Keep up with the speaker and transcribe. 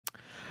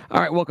All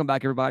right, welcome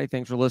back, everybody.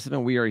 Thanks for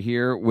listening. We are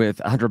here with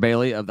Hunter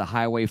Bailey of the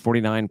Highway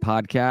 49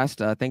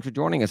 podcast. Thanks for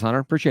joining us, Hunter.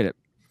 Appreciate it.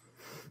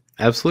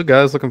 Absolutely,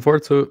 guys. Looking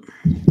forward to it.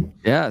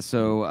 Yeah,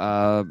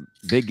 so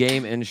big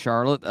game in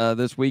Charlotte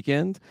this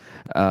weekend.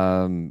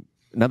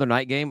 Another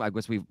night game. I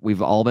guess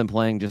we've all been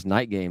playing just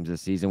night games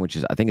this season, which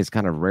is I think is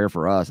kind of rare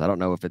for us. I don't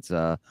know if it's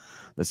the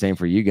same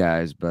for you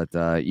guys, but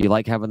you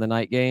like having the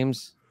night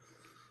games?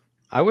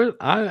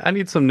 I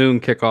need some noon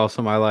kickoffs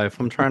in my life.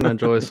 I'm trying to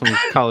enjoy some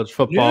college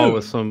football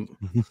with some.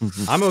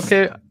 I'm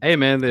okay. Hey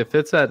man, if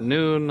it's at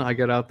noon, I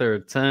get out there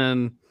at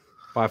 10.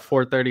 By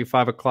 4:30,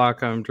 5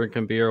 o'clock, I'm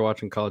drinking beer,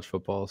 watching college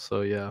football.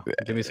 So yeah,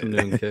 give me some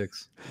noon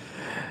kicks.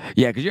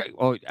 Yeah, because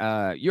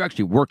you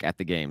actually work at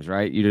the games,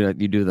 right? You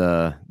do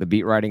the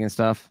beat writing and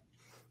stuff.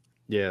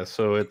 Yeah,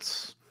 so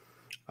it's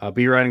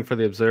beat writing for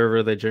the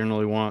Observer. They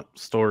generally want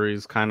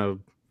stories kind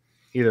of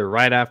either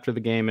right after the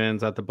game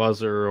ends at the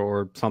buzzer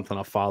or something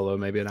to follow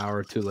maybe an hour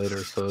or two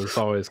later. So it's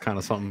always kind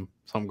of something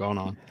going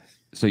on.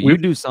 So you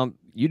do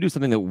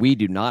something that we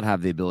do not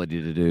have the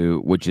ability to do,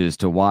 which is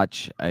to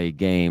watch a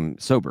game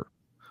sober.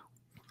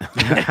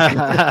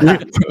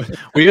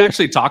 We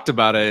actually talked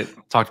about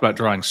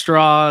drawing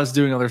straws,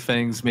 doing other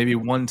things. Maybe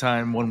one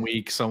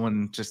week,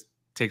 someone just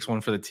takes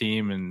one for the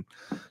team and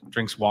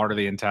drinks water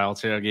the entire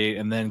tailgate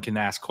and then can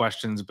ask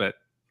questions, but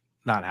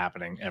not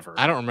happening ever.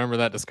 I don't remember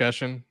that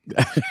discussion.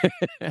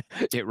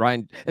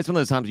 Ryan, it's one of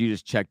those times you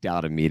just checked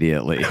out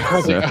immediately.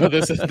 Oh,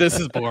 this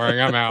is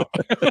boring. I'm out.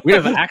 We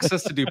have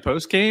access to do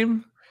post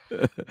game.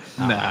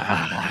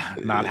 Nah,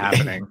 not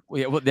happening.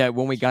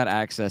 When we got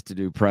access to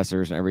do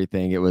pressers and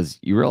everything,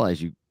 you realize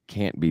you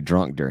can't be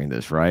drunk during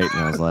this, right?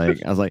 And I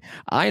was like,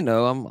 I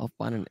know, I'll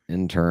find an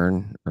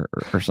intern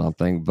or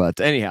something.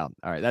 But anyhow,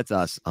 all right, that's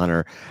us,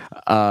 Hunter.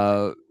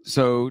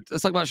 So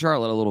let's talk about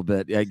Charlotte a little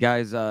bit. Yeah,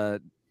 guys,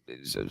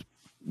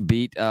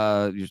 beat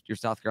your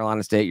South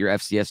Carolina State, your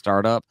FCS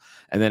startup,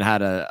 and then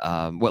had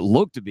what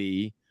looked to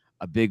be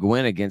a big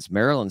win against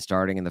Maryland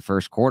starting in the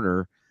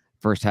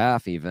first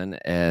half even,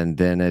 and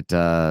then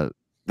that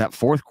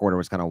fourth quarter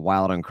was kind of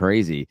wild and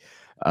crazy.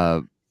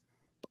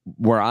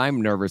 Where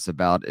I'm nervous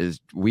about is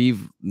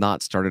we've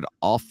not started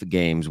off the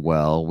games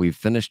well. We've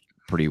finished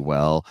pretty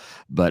well,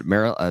 but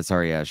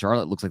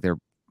Charlotte looks like they're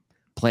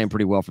playing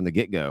pretty well from the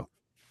get-go.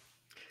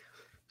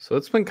 So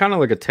it's been kind of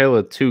like a tale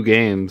of two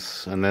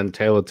games and then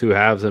tale of two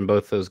halves in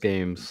both those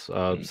games.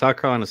 South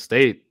Carolina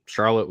State,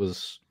 Charlotte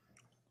was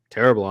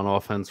terrible on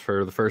offense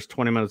for the first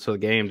 20 minutes of the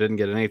game. Didn't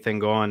get anything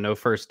going. No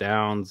first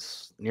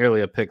downs.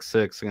 Nearly a pick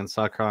six against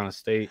South Carolina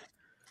State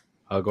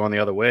going the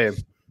other way.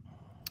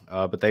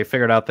 But they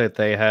figured out that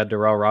they had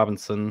Darrell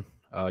Robinson.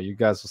 You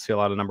guys will see a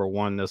lot of number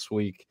one this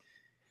week.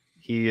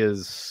 He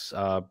is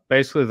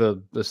basically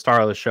the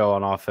star of the show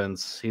on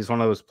offense. He's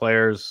one of those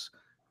players,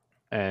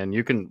 and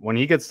when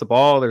he gets the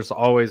ball, there's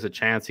always a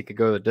chance he could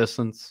go the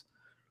distance.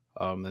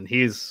 And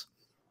he's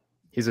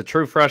a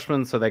true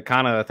freshman, so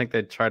I think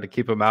they tried to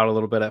keep him out a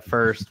little bit at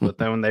first, but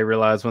then when they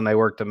realized when they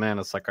worked him in,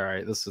 it's like, all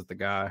right, this is the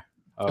guy.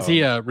 Is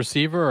he a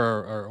receiver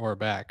or a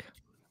back?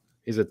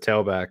 He's a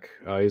tailback.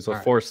 He's a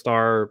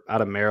four-star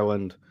out of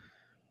Maryland.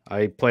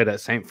 He played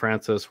at St.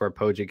 Francis, where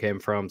Poggi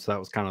came from, so that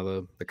was kind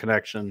of the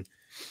connection.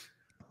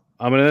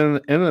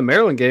 And in the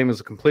Maryland game is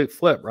a complete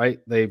flip, right?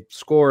 They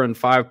score in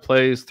 5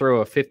 plays, throw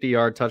a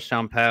 50-yard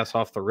touchdown pass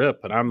off the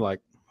rip, and I'm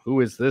like,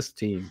 who is this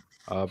team?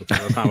 Because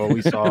that's not what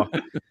we saw.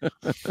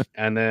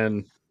 And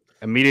then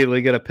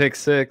immediately get a pick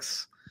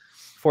six,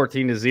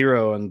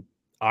 14-0, and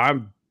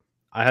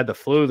I had the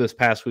flu this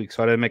past week,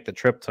 so I didn't make the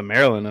trip to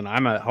Maryland, and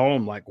I'm at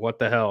home like, what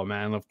the hell,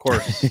 man? Of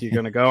course, you're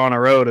going to go on a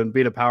road and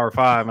beat a Power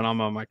 5, and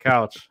I'm on my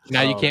couch.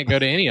 Now you can't go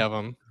to any of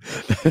them.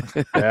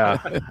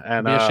 Yeah.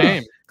 And be a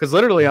shame. Because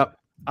literally I'm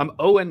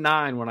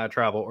 0-9 when I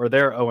travel, or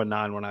they're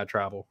 0-9 when I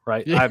travel,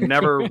 right? I've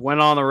never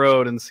went on the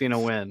road and seen a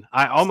win.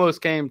 I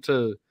almost came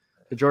to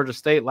Georgia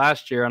State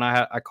last year, and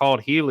I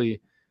called Healy,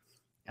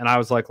 and I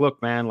was like,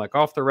 look, man, like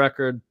off the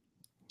record,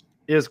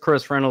 is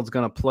Chris Reynolds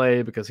going to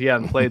play because he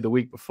hadn't played the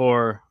week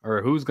before,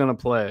 or who's going to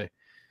play?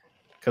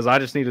 Because I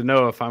just need to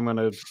know if I'm going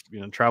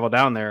to travel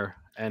down there.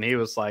 And he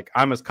was like,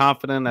 I'm as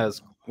confident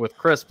as with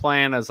Chris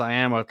playing as I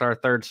am with our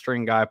third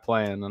string guy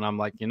playing. And I'm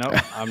like,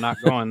 I'm not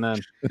going then.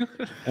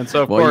 And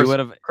so of course,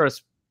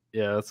 Chris,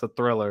 yeah, it's a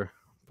thriller.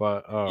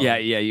 But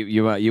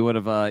you would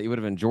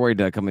have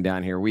enjoyed coming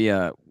down here.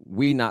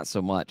 We not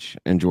so much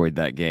enjoyed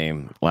that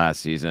game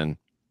last season.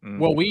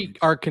 Well, we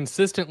are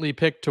consistently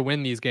picked to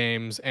win these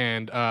games,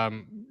 and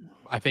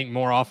I think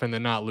more often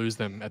than not lose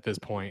them at this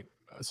point.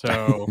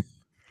 So,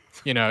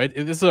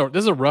 this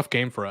is a rough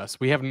game for us.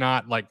 We have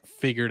not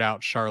figured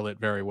out Charlotte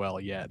very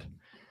well yet.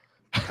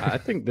 I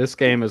think this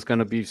game is going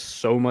to be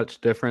so much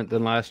different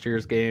than last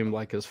year's game.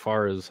 As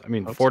far as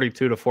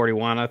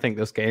 42-41. I think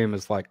this game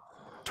is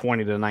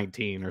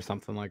 20-19 or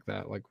something like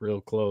that. Real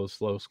close,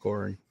 low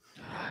scoring.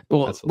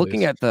 Well,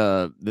 looking at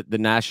the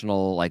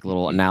national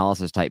little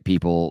analysis type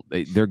people,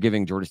 they're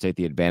giving Georgia State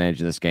the advantage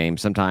in this game.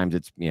 Sometimes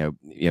it's you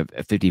have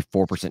a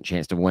 54%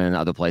 chance to win.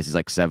 Other places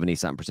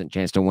 70-something%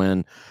 chance to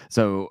win.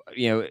 So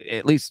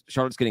at least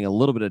Charlotte's getting a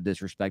little bit of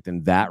disrespect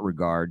in that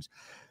regards.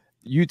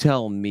 You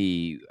tell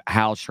me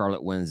how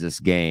Charlotte wins this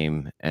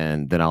game,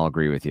 and then I'll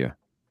agree with you.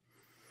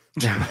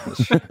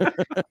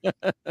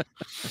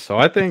 So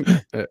I think,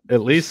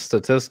 at least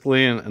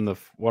statistically, and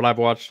what I've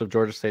watched of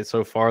Georgia State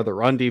so far, the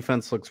run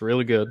defense looks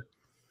really good.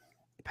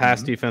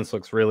 Pass defense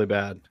looks really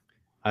bad.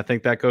 I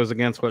think that goes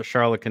against what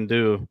Charlotte can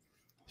do.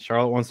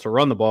 Charlotte wants to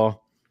run the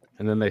ball,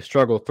 and then they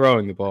struggle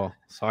throwing the ball.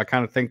 So I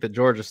kind of think that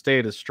Georgia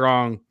State is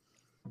strong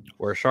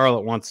where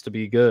Charlotte wants to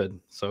be good.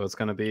 So it's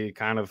going to be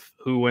kind of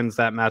who wins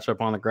that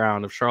matchup on the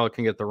ground. If Charlotte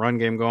can get the run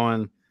game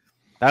going,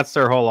 that's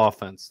their whole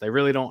offense. They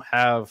really don't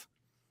have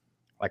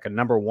like a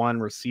number one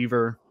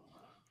receiver.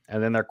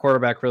 And then their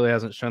quarterback really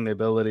hasn't shown the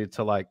ability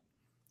to, like,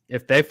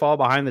 if they fall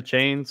behind the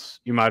chains,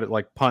 you might,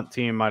 like, punt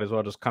team might as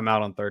well just come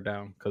out on third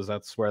down because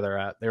that's where they're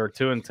at. They were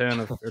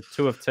 2-10 or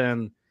 2 of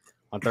 10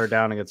 on third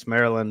down against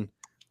Maryland.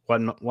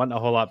 Wasn't a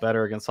whole lot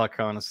better against South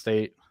Carolina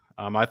State.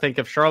 I think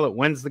if Charlotte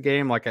wins the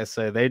game, like I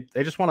say,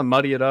 they just want to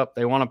muddy it up.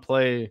 They want to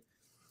play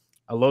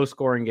a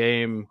low-scoring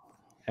game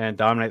and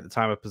dominate the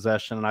time of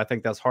possession. And I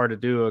think that's hard to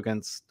do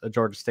against a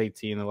Georgia State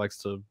team that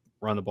likes to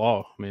run the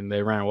ball. I mean,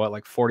 they ran,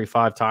 like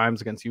 45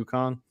 times against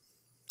UConn?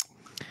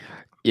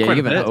 Yeah, Quite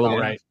you have a an bit, O-line.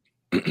 right.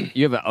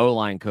 You have an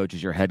O-line coach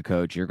as your head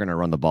coach. You're going to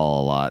run the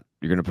ball a lot.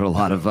 You're going to put a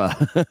lot of a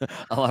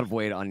lot of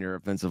weight on your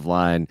offensive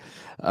line.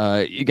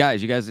 You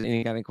guys, got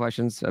any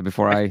questions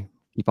before I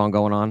keep on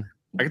going on?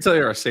 I can tell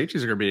you our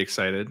safeties are going to be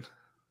excited.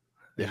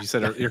 Yeah. You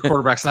said your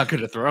quarterback's not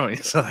good at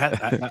throwing, so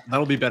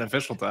that'll be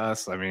beneficial to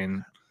us. I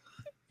mean,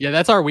 yeah,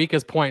 that's our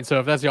weakest point. So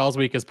if that's y'all's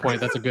weakest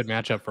point, that's a good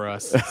matchup for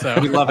us. So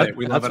we love it.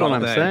 We love that's it. what all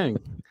I'm day. saying.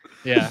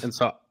 Yeah, And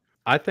so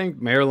I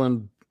think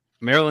Maryland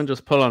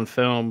just put on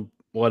film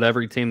what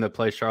every team that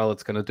plays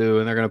Charlotte's going to do,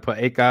 and they're going to put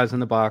 8 guys in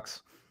the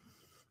box,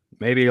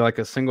 maybe like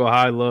a single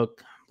high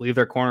look, leave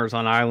their corners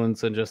on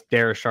islands, and just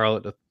dare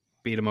Charlotte to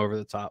beat them over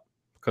the top.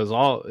 Because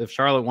if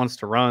Charlotte wants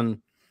to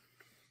run,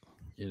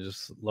 you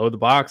just load the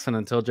box, and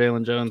until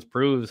Jalen Jones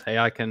proves, hey,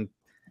 I can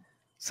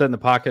sit in the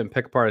pocket and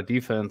pick apart a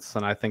defense,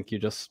 and I think you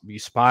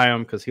spy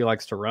him because he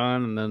likes to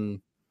run,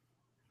 and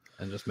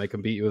just make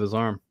him beat you with his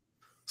arm.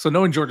 So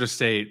knowing Georgia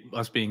State,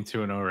 us being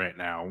 2-0 right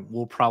now,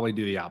 we'll probably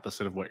do the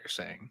opposite of what you're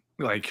saying.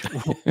 Like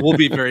we'll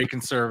be very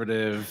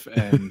conservative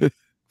and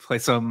play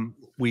some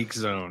weak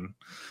zone.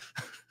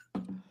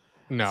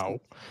 no.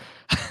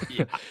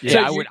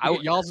 Yeah, So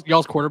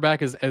y'all's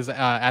quarterback is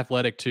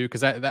athletic too,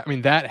 because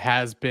that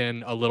has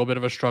been a little bit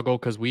of a struggle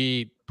because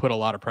we put a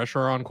lot of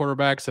pressure on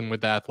quarterbacks, and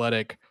with the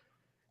athletic,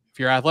 if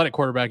you're an athletic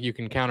quarterback, you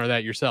can counter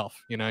that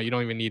yourself. You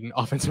don't even need an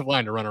offensive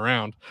line to run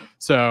around.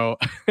 So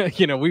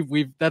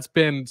we've that's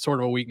been sort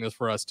of a weakness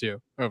for us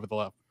too over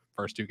the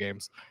first 2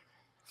 games.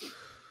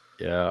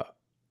 Yeah,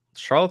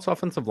 Charlotte's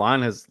offensive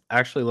line has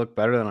actually looked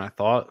better than I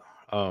thought.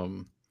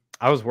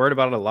 I was worried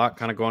about it a lot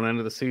kind of going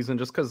into the season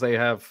just because they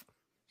have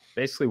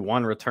basically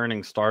 1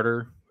 returning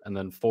starter and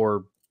then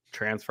 4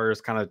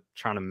 transfers kind of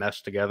trying to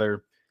mesh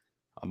together.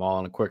 All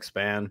in a quick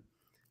span.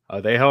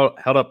 They held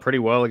up pretty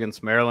well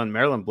against Maryland.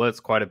 Maryland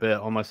blitzed quite a bit,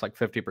 almost like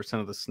 50%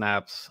 of the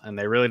snaps, and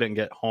they really didn't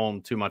get home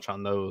too much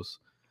on those.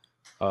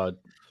 But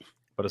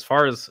as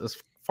far as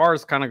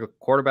kind of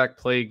quarterback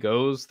play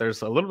goes,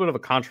 there's a little bit of a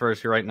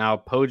controversy right now.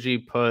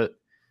 Poggi put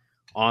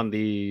on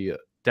the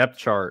depth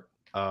chart,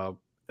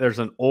 there's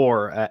an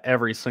or at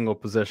every single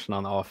position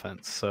on the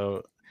offense.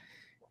 So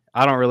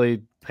I don't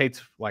really pay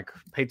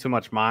too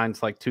much mind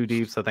to like 2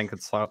 deeps. I think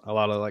it's a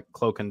lot of like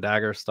cloak and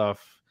dagger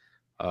stuff.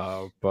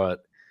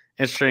 But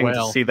interesting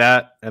to see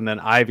that. And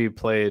then Ivy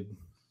played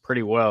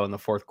pretty well in the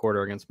 4th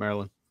quarter against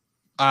Maryland.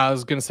 I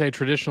was going to say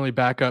traditionally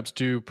backups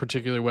do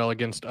particularly well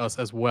against us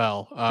as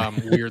well.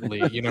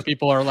 Weirdly,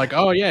 people are like,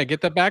 oh yeah,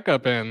 get that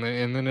backup in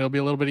and then it'll be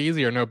a little bit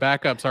easier. No,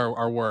 backups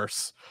are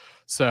worse.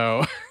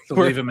 So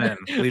leave them in.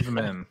 Leave them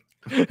in.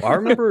 Well, I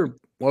remember,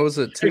 what was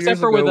it, 2 years except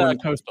for ago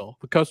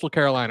with Coastal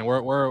Carolina,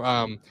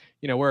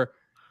 we're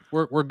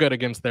good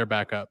against their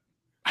backup.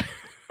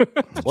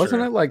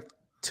 Wasn't it like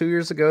 2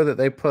 years ago that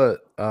they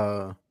put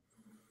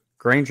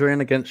Granger in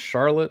against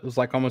Charlotte? It was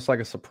like almost like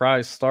a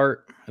surprise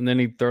start, and then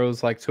he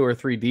throws like 2 or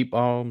 3 deep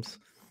bombs.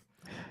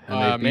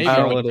 Maybe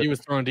when he was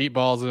throwing deep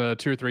balls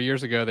 2 or 3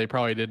 years ago, they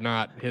probably did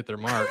not hit their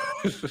mark.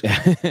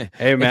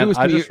 Hey man,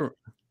 I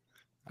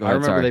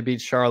remember sorry. they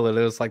beat Charlotte.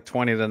 It was like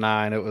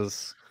 20-9. It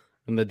was,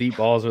 and the deep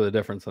balls were the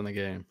difference in the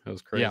game. It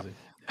was crazy.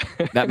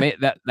 Yeah.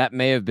 that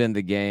may have been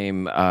the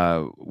game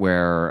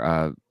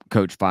where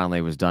Coach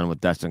finally was done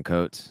with Destin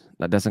Coates.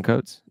 Not Destin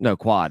Coates? No,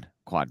 Quad.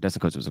 Destin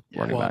Coates was a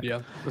running back. Yeah,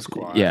 it was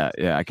Quad. Yeah,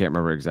 I can't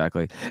remember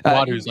exactly.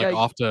 Quad, who's like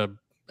off to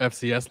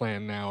FCS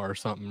land now or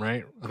something,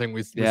 right? I think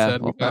we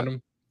said we found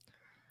him.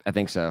 I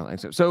think so.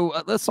 So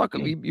let's talk.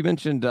 You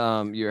mentioned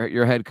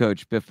your head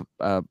coach, Biff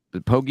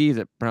Poggi. Is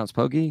it pronounced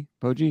Poggi?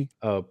 Poggi?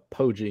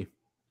 Poggi.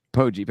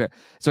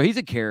 So he's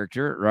a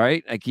character,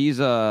 right? Like he's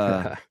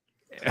what?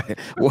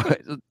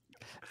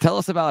 Tell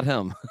us about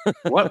him.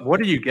 What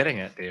are you getting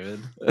at, David?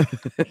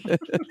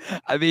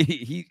 I mean,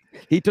 he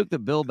took the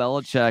Bill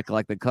Belichick,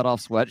 like the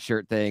cutoff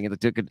sweatshirt thing, and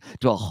took it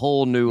to a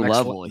whole new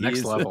level.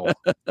 Next level.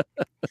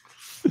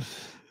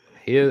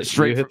 He hit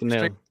the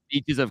nail.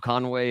 beaches of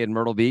Conway and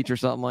Myrtle Beach or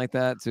something like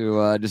that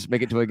to just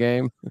make it to a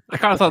game. I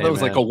kind of thought Hey, that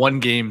was like man. a 1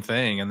 game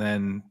thing, and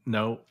then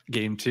no,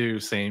 game 2,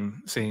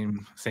 same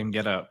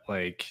get up,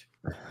 like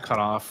cut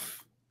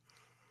off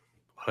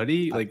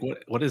hoodie. Like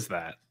what is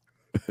that?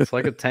 It's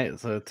like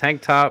it's a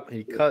tank top.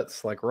 He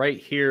cuts like right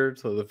here,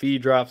 so the V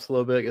drops a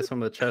little bit, get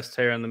some of the chest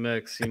hair in the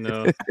mix.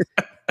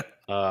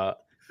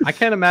 I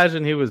can't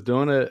imagine he was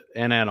doing it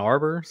in Ann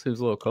Arbor, so he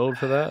was a little cold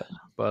for that.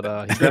 But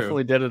he True.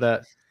 definitely did it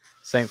at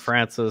St.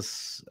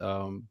 Francis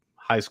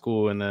High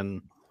School, and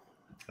then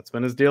that's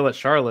been his deal at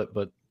Charlotte.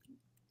 But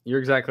you're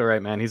exactly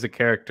right, man. He's a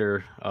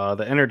character.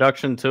 The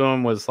introduction to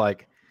him was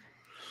like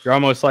you're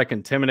almost like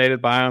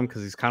intimidated by him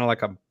because he's kind of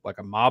like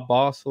a mob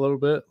boss a little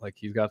bit. Like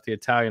he's got the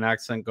Italian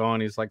accent going.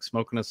 He's like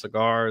smoking a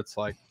cigar. It's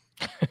like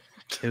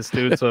his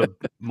dude's a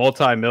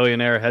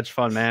multi-millionaire hedge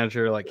fund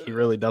manager. Like he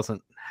really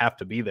doesn't have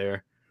to be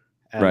there.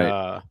 And,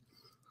 Right.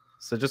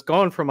 So just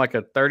going from like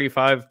a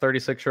 35,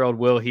 36-year-old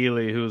Will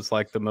Healy, who's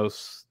like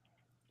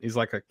he's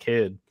like a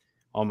kid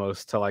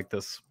almost, to like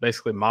this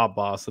basically mob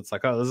boss. It's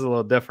like, oh, this is a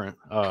little different.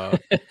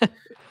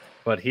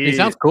 But He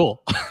sounds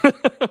cool.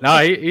 no,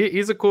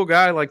 he's a cool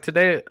guy. Like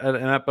today, and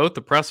at both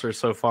the pressers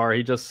so far,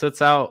 he just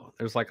sits out.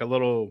 There's like a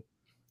little,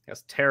 I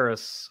guess,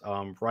 terrace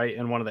right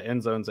in one of the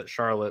end zones at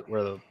Charlotte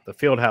where the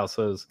field house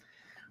is.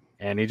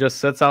 And he just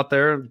sits out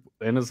there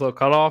in his little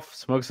cutoff,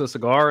 smokes a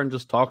cigar, and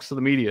just talks to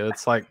the media.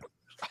 It's like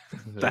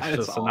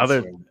it's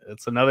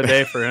another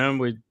day for him.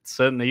 We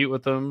sit and eat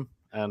with him,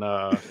 and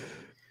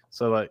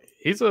so like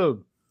he's a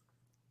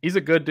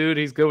good dude.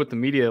 He's good with the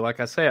media. Like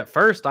I say, at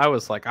first I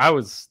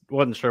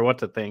wasn't sure what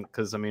to think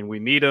because I mean we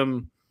meet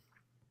him.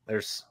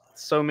 There's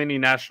so many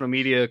national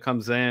media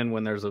comes in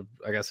when there's a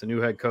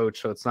new head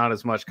coach, so it's not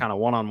as much kind of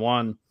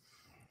one-on-one.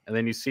 And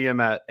then you see him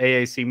at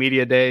AAC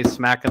Media Day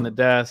smacking the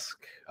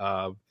desk.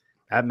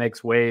 That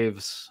makes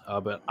waves.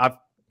 But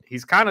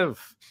he's kind of,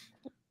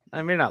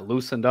 I mean, not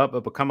loosened up,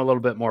 but become a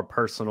little bit more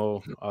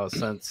personal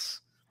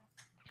since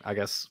I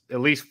guess at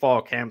least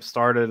fall camp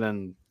started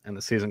and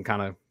the season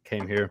kind of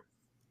came here.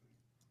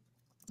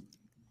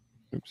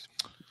 Oops.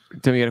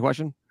 Tim, you got a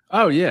question?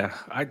 Oh yeah,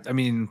 I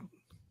mean,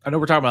 I know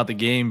we're talking about the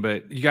game,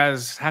 but you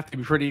guys have to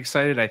be pretty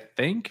excited, I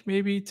think,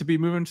 maybe to be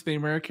moving to the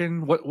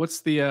American.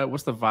 What's the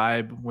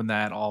vibe when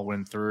that all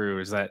went through?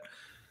 Is that,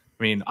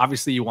 I mean,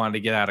 obviously you wanted to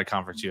get out of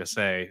Conference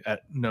USA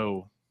at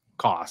no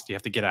cost. You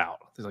have to get out.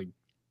 There's like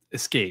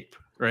escape,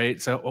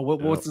 right? So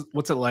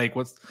what's it like?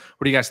 What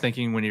are you guys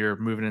thinking when you're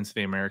moving into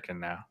the American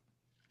now?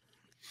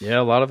 Yeah,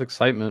 a lot of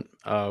excitement.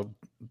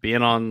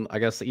 Being on, I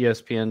guess, the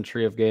ESPN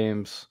tree of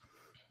games.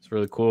 It's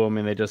really cool. I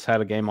mean, they just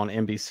had a game on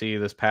NBC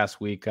this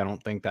past week. I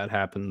don't think that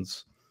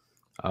happens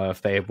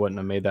if they wouldn't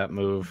have made that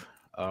move.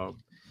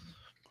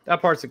 That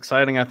part's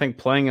exciting. I think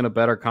playing in a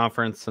better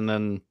conference and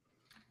then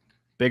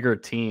bigger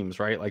teams,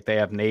 right? Like they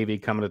have Navy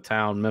coming to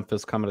town,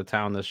 Memphis coming to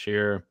town this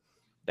year.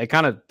 They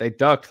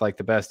ducked like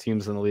the best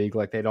teams in the league.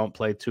 Like they don't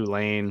play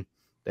Tulane.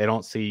 They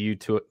don't see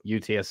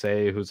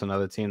UTSA, who's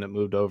another team that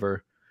moved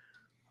over.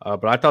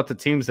 But I thought the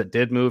teams that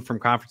did move from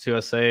Conference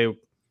USA,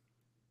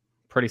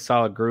 pretty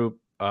solid group.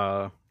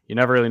 You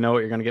never really know what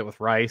you're going to get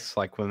with Rice,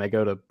 like when they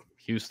go to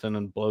Houston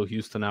and blow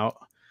Houston out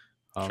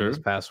this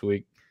past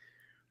week.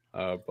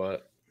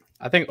 But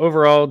I think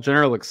overall,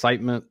 general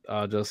excitement,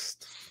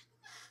 just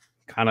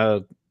kind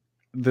of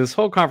this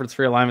whole conference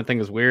realignment thing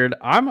is weird.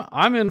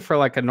 I'm in for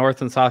like a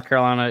North and South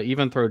Carolina,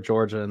 even throw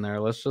Georgia in there.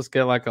 Let's just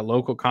get like a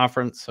local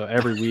conference. So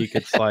every week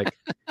it's like,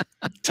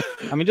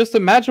 I mean, just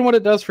imagine what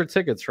it does for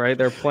tickets, right?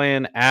 They're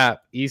playing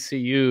at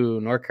ECU,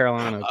 North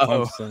Carolina,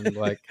 Clemson,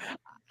 like.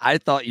 I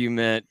thought you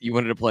meant you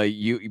wanted to play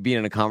being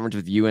in a conference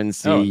with UNC,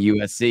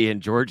 USC, and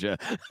Georgia.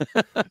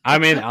 I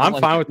mean, I'm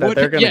fine with that.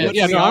 They're gonna,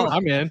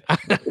 I'm in.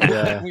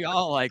 Yeah. We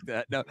all like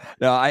that. No,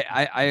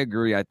 I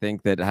agree. I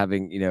think that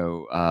having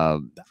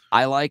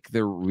I like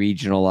the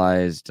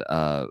regionalized,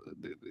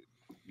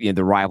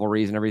 the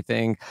rivalries and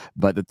everything.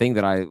 But the thing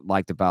that I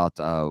liked about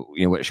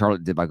what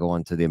Charlotte did by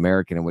going to the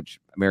American, and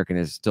which American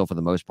is still for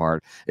the most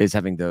part, is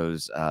having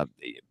those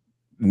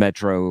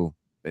metro,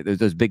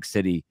 those big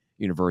city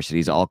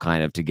universities all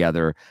kind of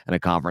together in a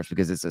conference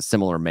because it's a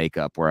similar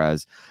makeup,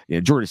 whereas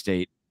Georgia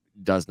State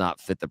does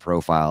not fit the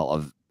profile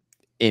of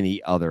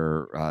any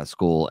other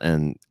school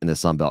in the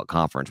Sun Belt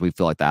Conference. We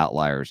feel like the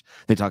outliers.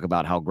 They talk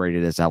about how great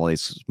it is to have all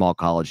these small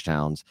college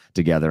towns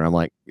together. I'm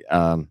like,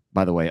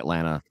 by the way,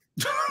 Atlanta,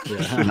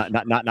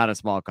 not a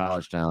small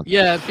college town.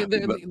 Yeah,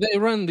 they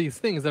run these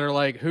things that are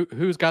like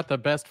who's got the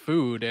best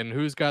food and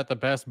who's got the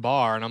best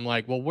bar, and I'm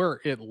like, well, we're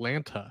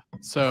Atlanta,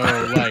 so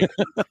like,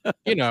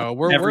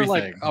 we're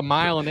like a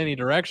mile in any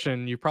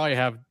direction. You probably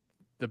have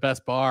the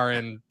best bar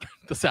in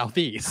the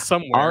southeast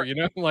somewhere,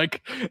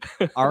 like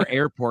our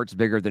airport's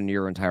bigger than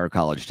your entire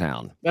college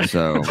town.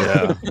 So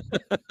yeah.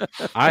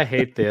 I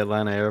hate the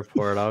Atlanta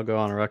airport. I'll go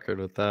on record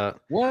with that.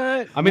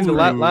 What? I mean, the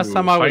last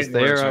time I was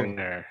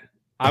there,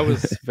 I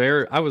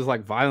was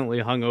like violently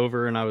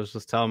hungover, and I was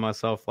just telling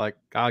myself like,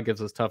 God gives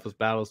his toughest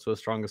battles to his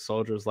strongest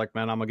soldiers. Like,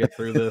 man, I'm gonna get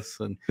through this.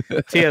 And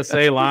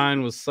TSA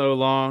line was so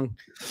long,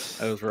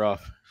 it was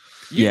rough.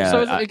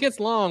 So it gets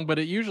long, but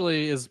it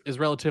usually is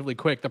relatively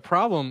quick. The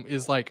problem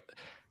is like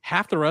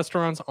half the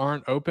restaurants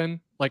aren't open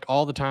like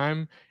all the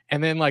time,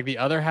 and then like the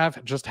other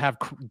half just have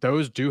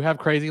those do have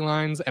crazy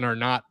lines and are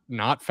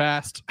not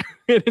fast.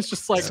 And it's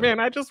just like, man,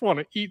 I just want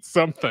to eat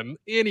something,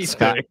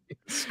 anything.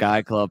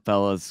 Sky Club,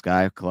 fellas,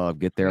 Sky Club.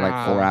 Get there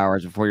like 4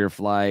 hours before your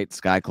flight.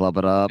 Sky Club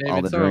it up. David,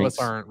 all the some drinks. of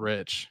us aren't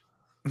rich.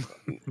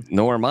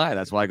 Nor am I.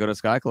 That's why I go to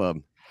Sky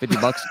Club.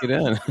 $50 to get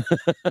in.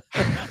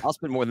 I'll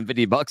spend more than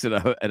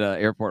 $50 at a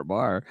airport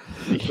bar.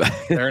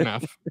 Fair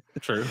enough.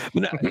 True.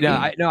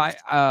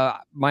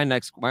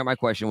 My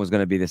question was going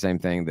to be the same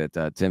thing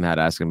that Tim had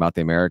asking about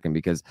the American,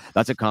 because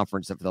that's a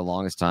conference that for the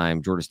longest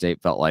time Georgia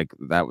State felt like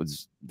that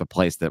was the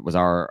place that was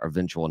our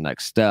eventual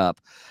next step.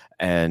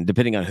 And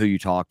depending on who you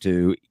talk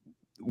to,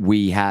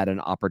 we had an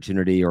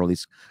opportunity, or at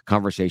least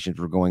conversations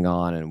were going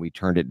on, and we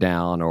turned it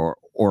down or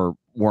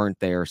weren't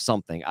there,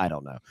 something, I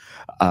don't know.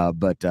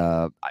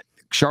 But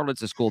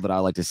Charlotte's a school that I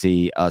like to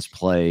see us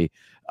play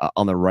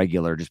on the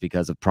regular, just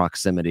because of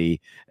proximity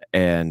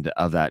and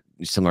of that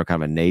similar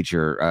kind of a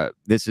nature.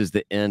 This is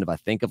the end of, I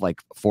think, of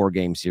like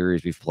 4-game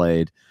series we've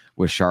played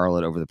with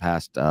Charlotte over the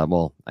past,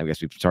 well, I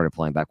guess we started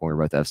playing back when we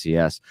were both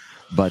FCS,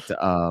 but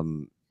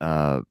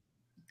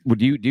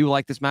do you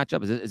like this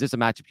matchup? Is this a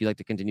matchup you like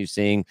to continue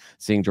seeing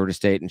Georgia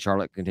State and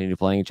Charlotte continue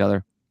playing each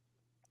other?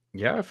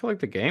 Yeah, I feel like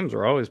the games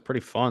are always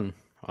pretty fun.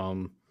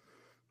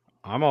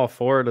 I'm all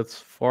for it. It's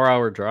a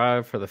 4-hour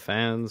drive for the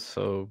fans.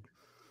 So,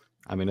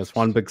 I mean, it's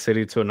one big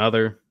city to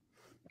another.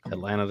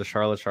 Atlanta to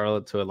Charlotte,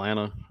 Charlotte to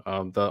Atlanta.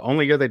 The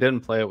only year they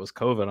didn't play it was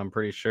COVID, I'm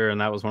pretty sure. And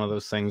that was one of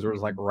those things where it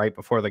was like right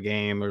before the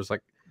game. There was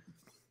like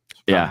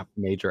a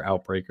major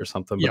outbreak or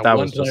something. Yeah, but that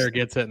one was player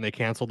gets it and they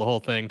canceled the whole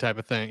thing type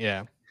of thing.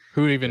 Yeah.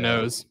 Who even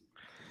knows?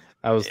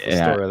 That was the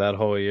story of that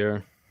whole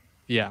year.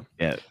 Yeah.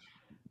 Yeah.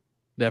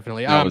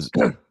 Definitely.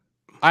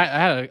 I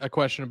had a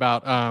question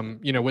about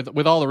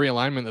with all the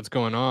realignment that's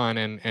going on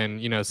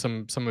and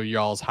some of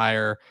y'all's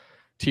higher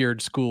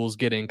tiered schools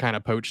getting kind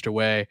of poached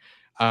away,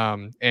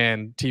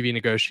 and TV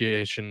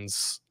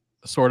negotiations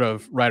sort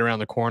of right around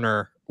the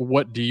corner.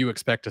 What do you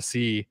expect to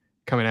see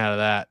coming out of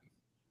that?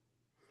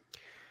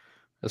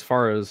 As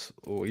far as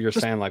you're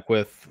saying, like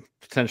with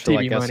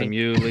potentially like money.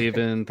 SMU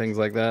leaving, things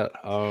like that.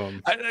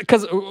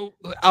 Because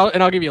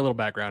I'll give you a little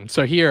background.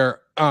 So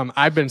here,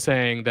 I've been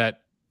saying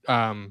that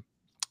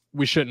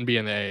we shouldn't be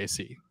in the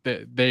AAC.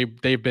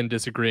 They've been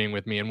disagreeing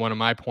with me, and one of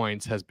my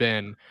points has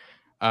been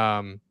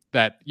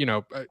that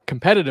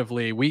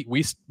competitively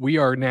we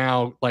are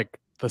now, like,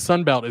 the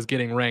Sun Belt is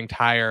getting ranked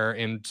higher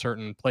in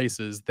certain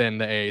places than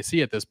the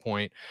AAC at this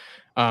point,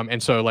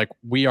 and so like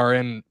we are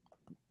in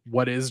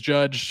what is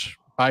judged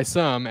by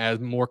some as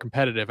more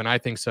competitive, and I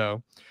think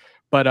so.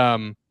 But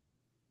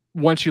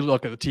once you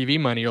look at the TV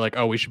money, you're like,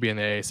 oh, we should be in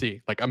the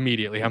AAC. Like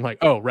immediately, I'm like,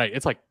 oh, right,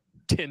 it's like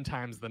 10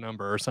 times the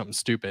number or something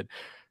stupid.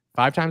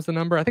 5 times the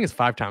number? I think it's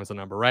 5 times the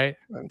number, right?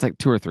 It's like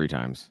 2 or 3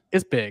 times.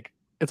 It's big.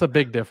 It's a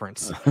big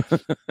difference.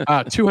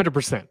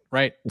 200%,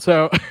 right?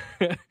 So,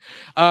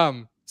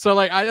 so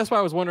like that's why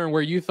I was wondering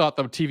where you thought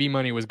the TV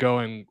money was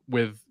going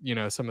with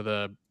some of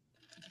the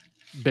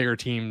bigger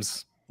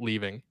teams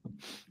leaving.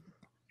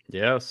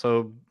 Yeah,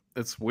 so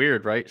it's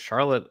weird, right?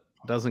 Charlotte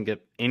doesn't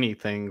get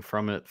anything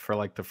from it for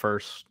like the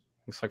first,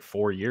 it's like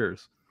 4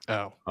 years.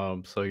 Oh,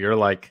 so you're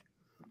like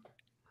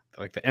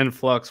the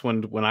influx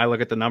when I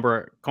look at the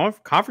number,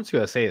 Conference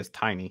USA is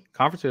tiny.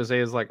 Conference USA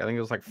is like, I think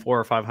it was like $400,000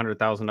 or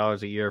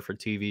 $500,000 a year for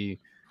TV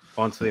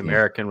going to the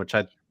American, which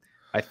I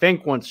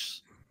think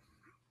once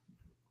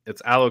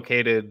it's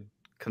allocated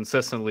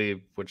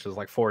consistently, which is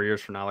like 4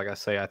 years from now, like I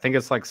say, I think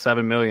it's like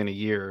 $7 million a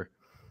year.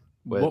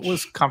 What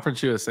was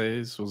Conference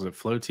USA's? Was it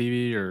Flow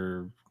TV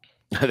or?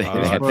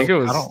 I think it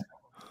was.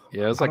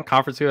 Yeah, it was like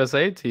Conference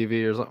USA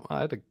TV or something.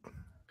 I had to.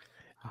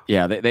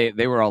 Yeah,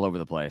 they were all over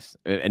the place,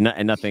 and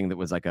nothing that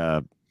was like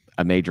a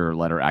major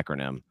letter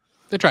acronym.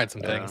 They tried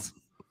some things.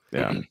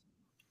 Yeah,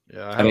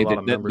 yeah. I had a lot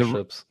of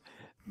memberships.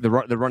 The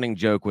running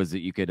joke was that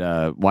you could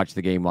watch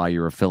the game while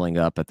you were filling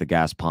up at the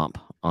gas pump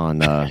on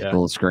the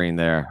little screen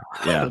there.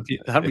 Yeah,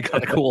 that'd be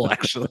kind of cool,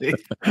 actually.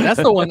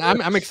 That's the one.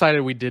 I'm excited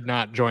we did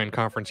not join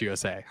Conference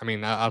USA. I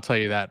mean, I'll tell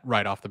you that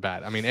right off the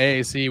bat. I mean,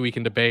 AAC we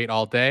can debate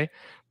all day,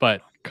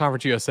 but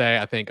Conference USA,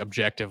 I think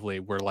objectively,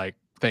 we're like,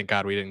 thank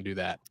God we didn't do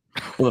that.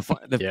 Well,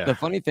 the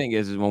funny thing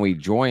is when we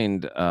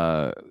joined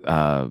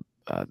the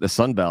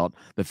Sun Belt,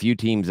 the few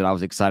teams that I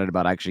was excited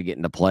about actually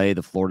getting to play,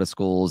 the Florida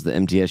schools, the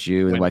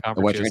MTSU, and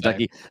Western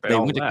Kentucky,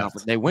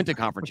 they went to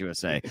Conference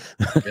USA.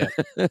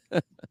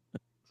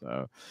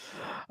 So,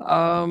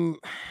 I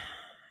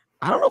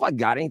don't know if I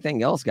got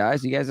anything else,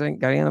 guys. You guys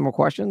got any other more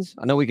questions?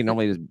 I know we can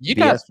normally just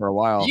BS for a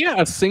while. You got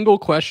a single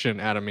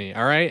question out of me,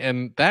 all right,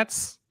 and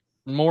that's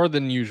more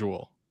than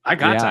usual. I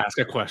got to ask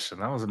a question.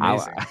 That was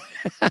amazing.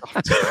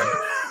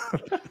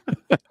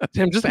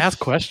 Tim, just ask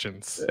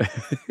questions.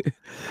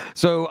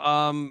 So,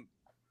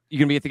 you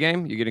gonna be at the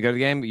game? You gonna go to the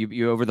game?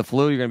 You over the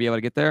flu? You're gonna be able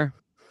to get there?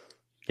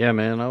 Yeah,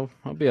 man. I'll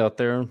be out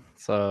there.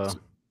 It's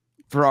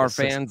for our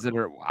fans that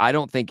are. I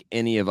don't think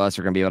any of us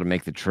are gonna be able to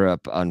make the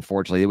trip.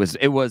 Unfortunately,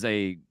 it was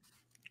a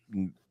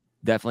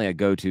definitely a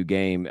go-to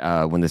game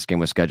when this game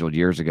was scheduled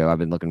years ago. I've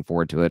been looking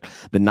forward to it.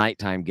 The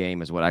nighttime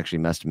game is what actually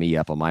messed me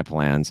up on my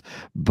plans.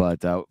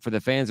 But for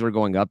the fans that are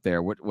going up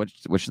there, what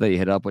should they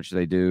hit up? What should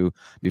they do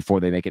before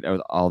they make it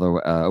all the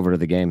over to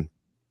the game?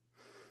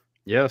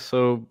 Yeah,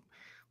 so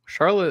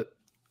Charlotte,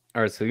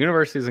 all right, so the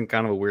university's in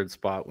kind of a weird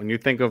spot. When you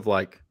think of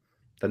like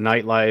the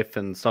nightlife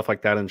and stuff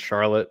like that in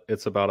Charlotte,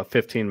 it's about a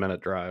 15-minute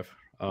drive.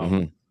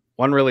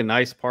 One really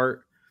nice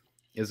part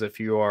is if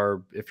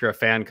you're a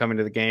fan coming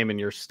to the game and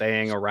you're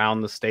staying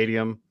around the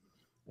stadium,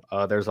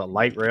 there's a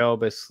light rail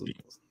basically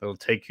that'll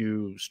take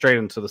you straight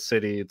into the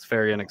city. It's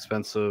very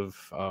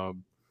inexpensive.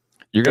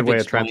 You're good gonna way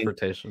of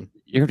transportation.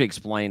 You have to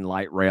explain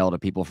light rail to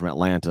people from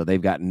Atlanta.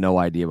 They've got no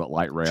idea what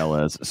light rail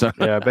is. So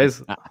yeah,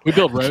 basically we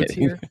build roads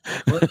here.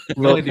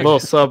 little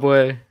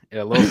subway,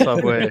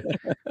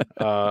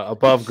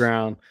 above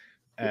ground,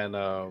 and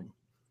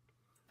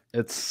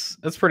it's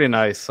pretty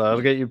nice.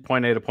 It'll get you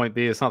point A to point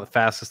B. It's not the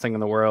fastest thing in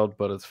the world,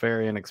 but it's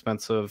very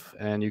inexpensive,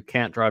 and you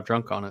can't drive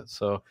drunk on it.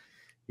 So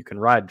you can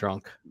ride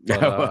drunk.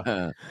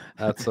 But,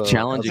 that's a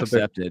challenge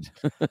accepted.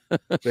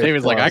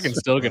 David's like, I can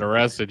still get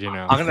arrested, you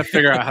know. I'm gonna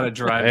figure out how to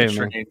drive a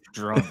train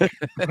drunk.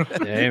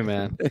 Hey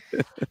man.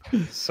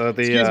 So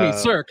excuse me,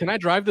 sir, can I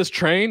drive this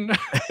train?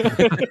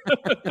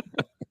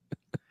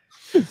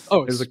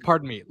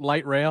 Pardon me,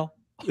 light rail.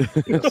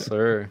 Yes,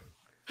 sir.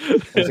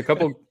 There's a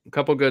couple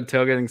good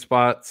tailgating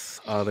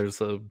spots.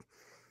 There's a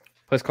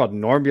place called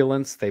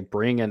Normulance. They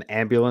bring an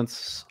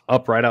ambulance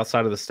up right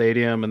outside of the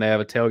stadium, and they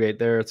have a tailgate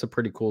there. It's a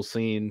pretty cool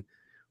scene.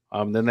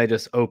 Then they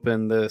just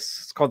open this.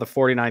 It's called the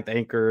 49th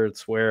Anchor.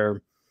 It's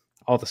where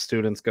all the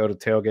students go to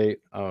tailgate.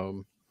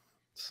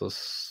 So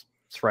it's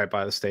right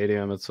by the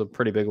stadium. It's a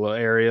pretty big little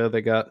area.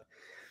 They got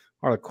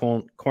all the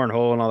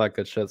cornhole and all that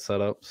good shit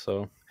set up.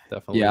 So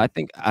definitely. Yeah, I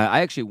think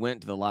I actually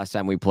went to the last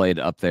time we played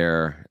up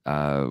there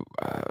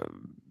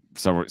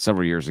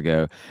several years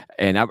ago,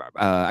 and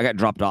I got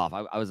dropped off.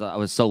 I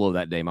was solo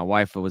that day. My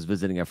wife was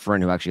visiting a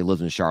friend who actually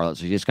lives in Charlotte,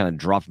 so she just kind of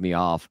dropped me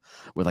off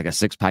with like a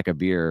 6-pack of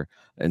beer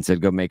and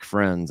said, "Go make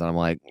friends." And I'm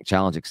like,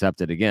 "Challenge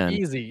accepted again."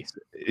 Easy.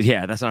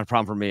 Yeah, that's not a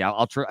problem for me.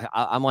 I'll try.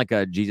 I'm like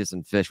a Jesus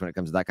and fish when it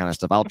comes to that kind of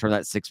stuff. I'll turn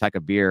that 6-pack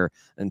of beer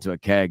into a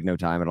keg, no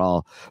time at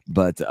all.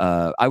 But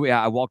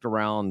I walked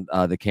around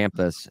the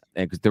campus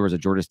because there was a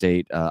Georgia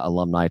State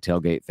alumni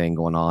tailgate thing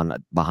going on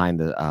behind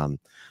the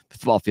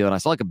football field. And I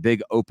saw like a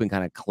big open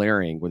kind of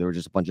clearing where there were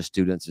just a bunch of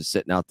students just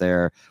sitting out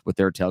there with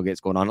their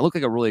tailgates going on. It looked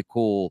like a really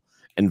cool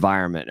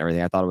environment and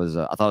everything. I thought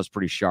it was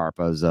pretty sharp.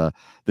 This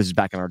is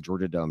back in our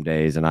Georgia Dome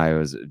days, and I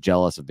was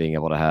jealous of being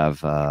able to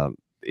have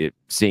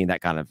seeing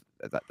that kind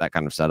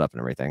of setup and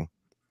everything.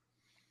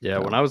 Yeah,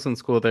 when I was in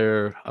school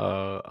there,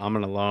 I'm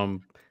an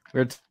alum.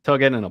 We were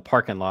tailgating in a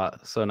parking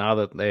lot. So now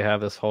that they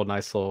have this whole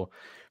nice little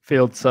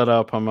field set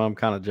up, I'm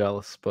kind of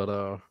jealous, but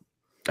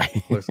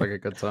looks like a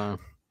good time.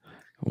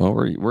 Well,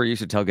 we're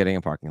used to tailgating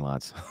in parking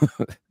lots.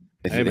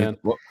 Hey man,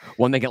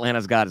 one thing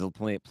Atlanta's got is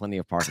plenty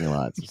of parking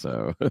lots.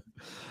 So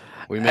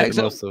we made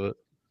the most of it.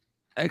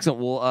 Excellent.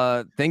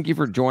 Well, thank you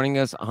for joining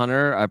us,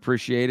 Hunter. I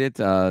appreciate it.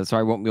 Sorry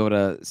I won't be able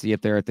to see you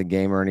up there at the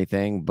game or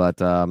anything, but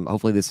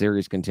hopefully the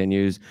series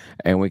continues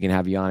and we can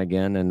have you on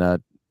again and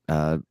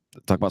talk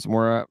about some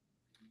more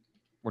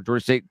Georgia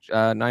State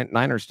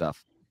Niners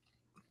stuff.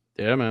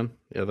 Yeah, man.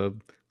 Yeah,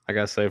 like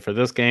I say, for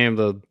this game,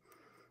 the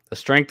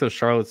strength of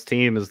Charlotte's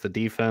team is the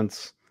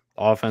defense.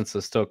 The offense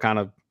is still kind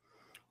of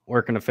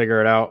working to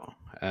figure it out,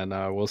 and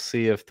we'll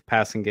see if the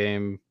passing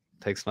game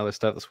takes another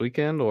step this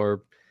weekend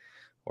or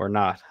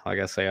not. Like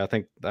I say, I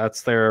think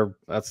that's their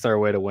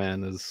way to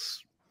win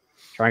is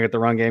try and get the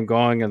run game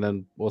going, and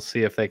then we'll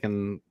see if they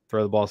can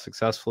throw the ball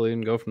successfully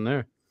and go from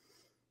there.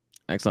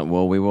 Excellent.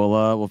 Well, we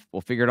will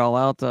we'll figure it all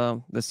out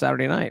this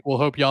Saturday night. We'll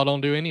hope y'all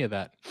don't do any of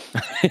that.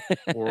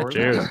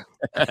 Cheers.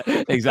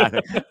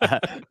 Exactly.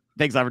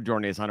 Thanks for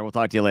joining us, Hunter. We'll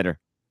talk to you later.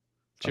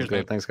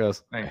 Cheers. Thanks,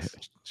 guys. Thanks.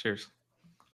 Cheers.